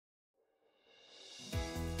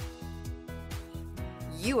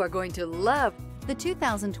You are going to love the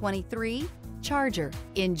 2023 Charger.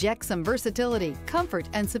 Inject some versatility, comfort,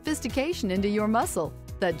 and sophistication into your muscle.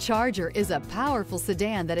 The Charger is a powerful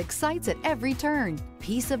sedan that excites at every turn.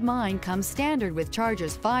 Peace of mind comes standard with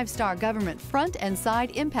Charger's 5-star government front and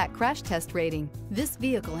side impact crash test rating. This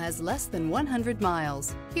vehicle has less than 100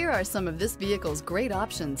 miles. Here are some of this vehicle's great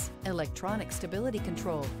options: electronic stability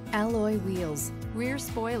control, alloy wheels, rear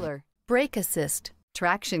spoiler, brake assist,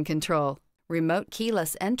 traction control, remote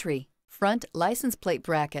keyless entry, front license plate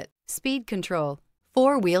bracket, speed control,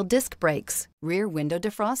 4-wheel disc brakes, rear window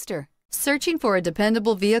defroster. Searching for a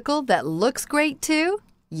dependable vehicle that looks great too?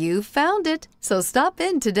 You found it, so stop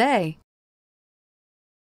in today.